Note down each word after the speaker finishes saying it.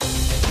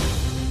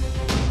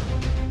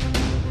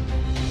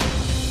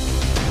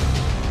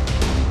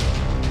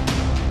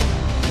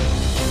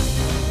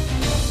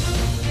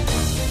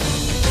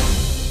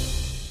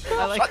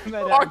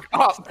Fuck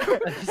up.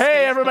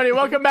 Hey, everybody,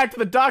 welcome back to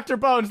the Dr.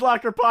 Bones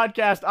Locker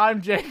podcast. I'm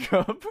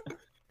Jacob.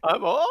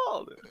 I'm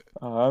old.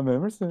 I'm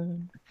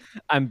Emerson.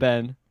 I'm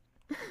Ben.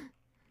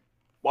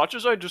 Watch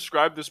as I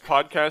describe this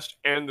podcast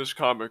and this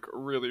comic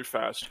really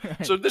fast.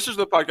 So this is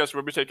the podcast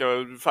where we take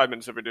 5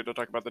 minutes every day to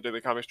talk about the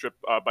daily comic strip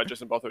by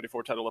Justin Ball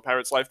 34 titled A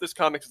Pirate's Life. This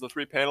comic is the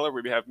three-paneler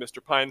where we have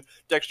Mr. Pine,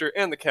 Dexter,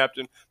 and the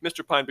Captain.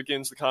 Mr. Pine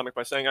begins the comic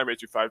by saying, I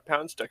raise you 5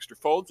 pounds. Dexter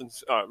folds and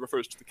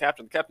refers to the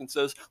Captain. The Captain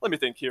says, let me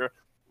think here.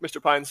 Mr.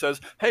 Pine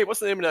says, hey, what's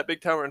the name of that big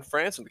tower in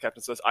France? And the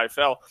Captain says,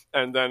 Eiffel.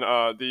 And then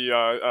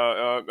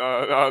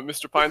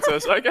Mr. Pine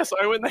says, I guess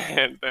I win the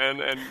hand then.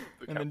 And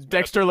then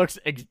Dexter looks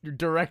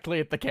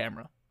directly at the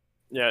camera.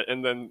 Yeah,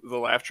 and then the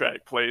laugh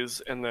track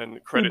plays, and then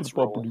credits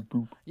roll.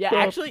 Yeah,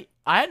 actually,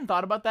 I hadn't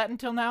thought about that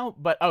until now,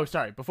 but, oh,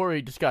 sorry, before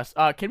we discuss,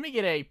 can we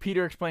get a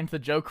Peter explains the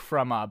joke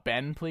from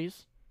Ben,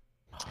 please?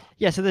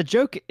 Yeah, so the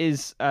joke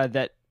is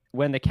that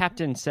when the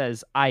Captain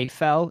says, I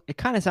fell, it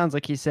kind of sounds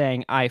like he's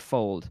saying, I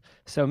fold.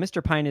 So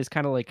Mr. Pine is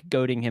kind of like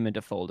goading him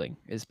into folding,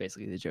 is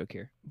basically the joke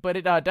here. But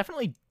it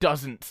definitely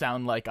doesn't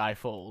sound like I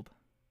fold.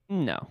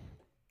 No.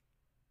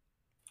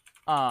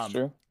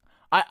 Sure.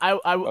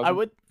 I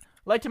would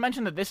like to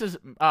mention that this is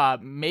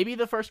maybe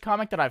the first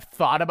comic that I've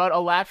thought about a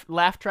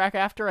laugh track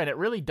after, and it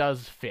really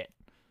does fit.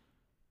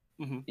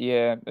 Mm-hmm.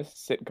 Yeah, it's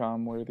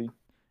sitcom worthy.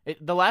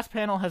 The last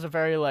panel has a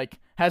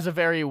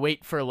very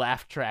wait for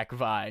laugh track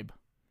vibe.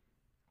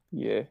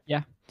 Yeah.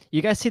 Yeah.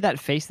 You guys see that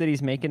face that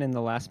he's making in the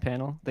last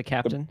panel, the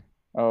Captain?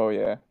 Oh,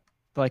 yeah.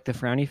 Like the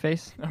frowny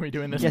face? Are we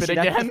doing this Yeah, bit see,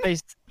 again?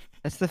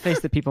 That's the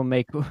face that people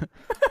make when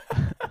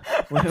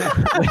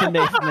they mention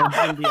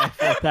the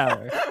Eiffel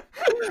Tower.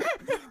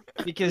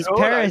 Because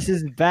Paris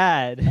is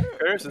bad.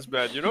 Paris is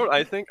bad. You know what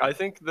I think? I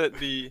think that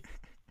the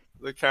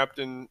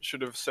Captain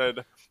should have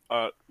said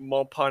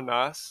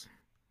Montparnasse.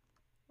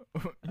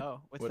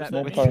 Oh, what's What that?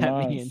 does What's that that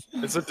mean? mean?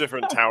 It's a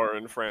different tower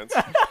in France.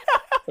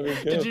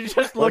 Did you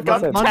just look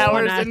What's up that?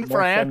 towers in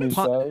Montparnasse.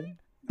 France?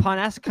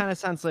 Parnasse kind of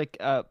sounds like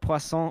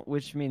poisson,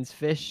 which means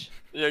fish.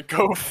 Yeah,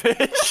 go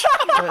fish.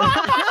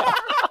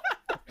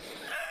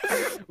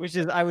 Which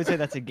is, I would say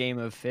that's a game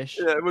of fish.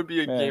 Yeah, it would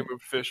be a Man. game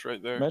of fish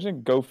right there.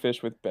 Imagine Go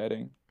Fish with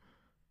betting.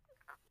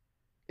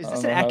 Is I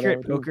this don't an know how that accurate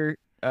would do.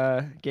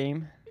 poker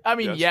game? I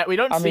mean, Yes. yeah, we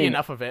don't I see mean,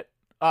 enough of it.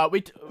 I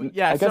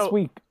guess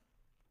So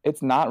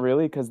it's not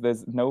really because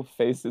there's no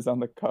faces on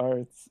the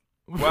cards.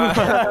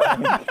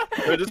 Wow.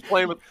 They're just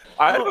playing with.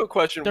 I have a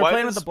question. They're Why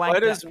playing does, with the blank why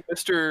does deck.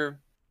 Mr.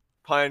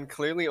 Pine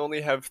clearly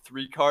only have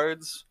 3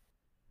 cards,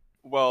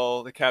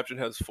 while the Captain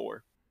has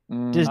 4?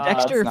 Does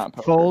That's Dexter not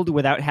poker. fold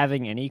without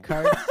having any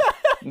cards?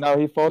 No,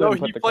 he folded No, and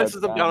put he the places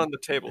cards them down on the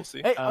table.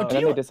 See? Hey, Oh. And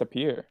then they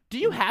disappear. do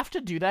you have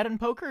to do that in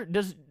poker?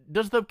 Does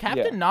the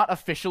Captain Yeah. not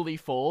officially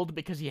fold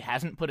because he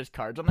hasn't put his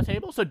cards on the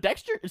table? So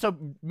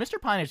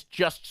Mr. Pine is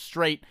just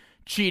straight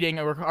cheating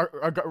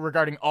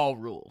regarding all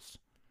rules.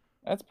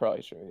 That's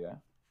probably true, yeah.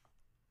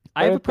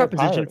 I have a But they're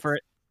proposition pirates. for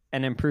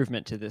an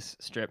improvement to this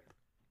strip.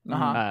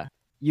 Uh-huh.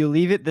 You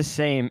leave it the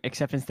same,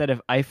 except instead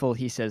of Eiffel,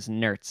 he says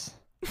Nertz.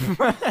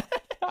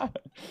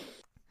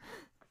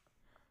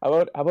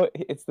 How about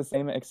it's the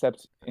same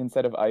except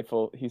instead of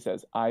Eiffel, he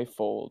says I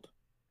fold.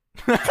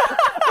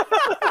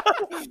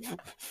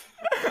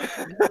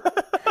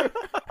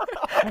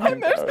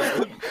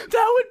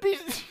 That would be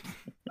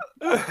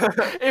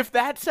if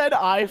that said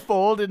I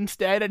fold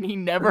instead and he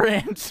never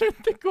answered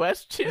the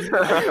question.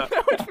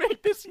 That would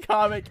make this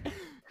comic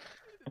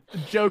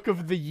joke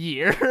of the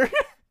year.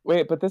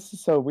 Wait, but this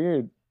is so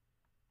weird.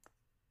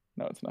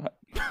 No, it's not.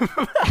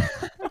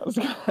 I was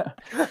gonna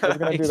do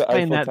the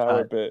Explain Eiffel that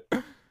Tower bit.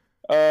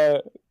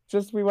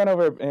 Just we went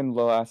over in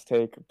the last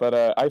take, but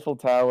Eiffel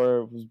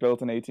Tower was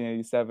built in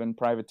 1887.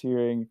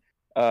 Privateering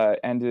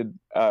ended.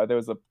 There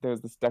was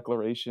this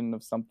declaration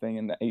of something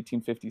in the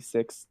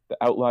 1856 that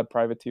outlawed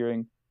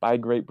privateering by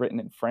Great Britain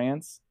and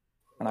France,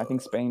 and I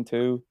think Spain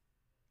too.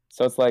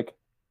 So it's like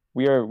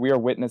we are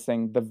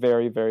witnessing the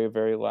very, very,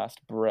 very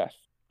last breath.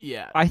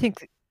 Yeah. I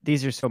think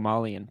these are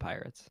Somalian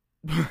pirates.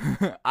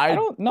 I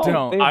don't know.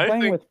 don't. They're I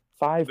playing think with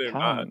 5 they're not.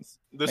 pounds.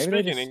 They're Maybe they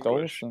speaking just stole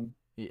English. some.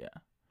 Yeah.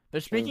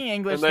 They're speaking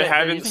English. And they they're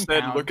haven't using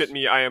said, pounds. look at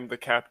me, I am the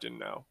Captain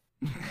now.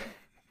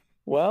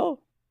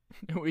 Well,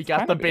 We it's got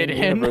kind the of bid an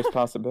in. in-universe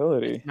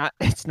possibility.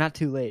 It's not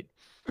too late.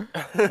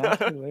 Not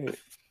too late.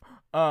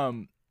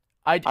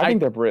 I think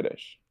they're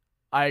British.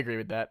 I agree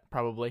with that,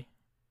 probably.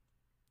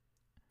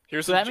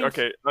 Here's So that means-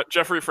 okay,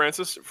 Jeffrey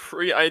Francis,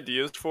 free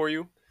ideas for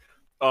you.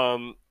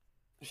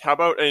 How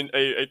about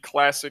a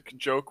classic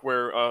joke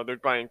where they're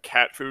buying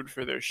cat food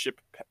for their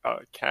ship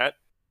cat,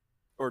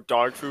 or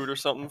dog food or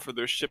something for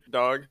their ship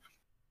dog,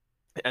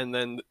 and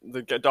then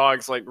the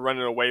dog's like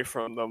running away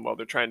from them while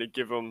they're trying to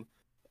give them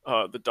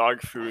the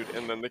dog food,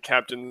 and then the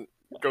Captain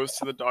goes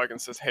to the dog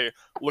and says, "Hey,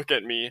 look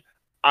at me,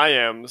 I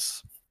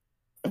am's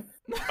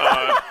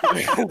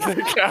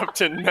the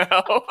Captain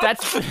now."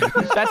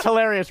 That's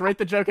hilarious. Rate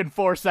the joke in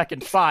 4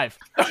 seconds. 5.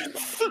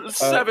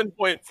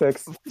 7.0.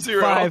 6.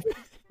 5.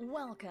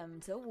 Welcome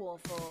to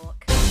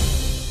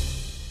Warfork.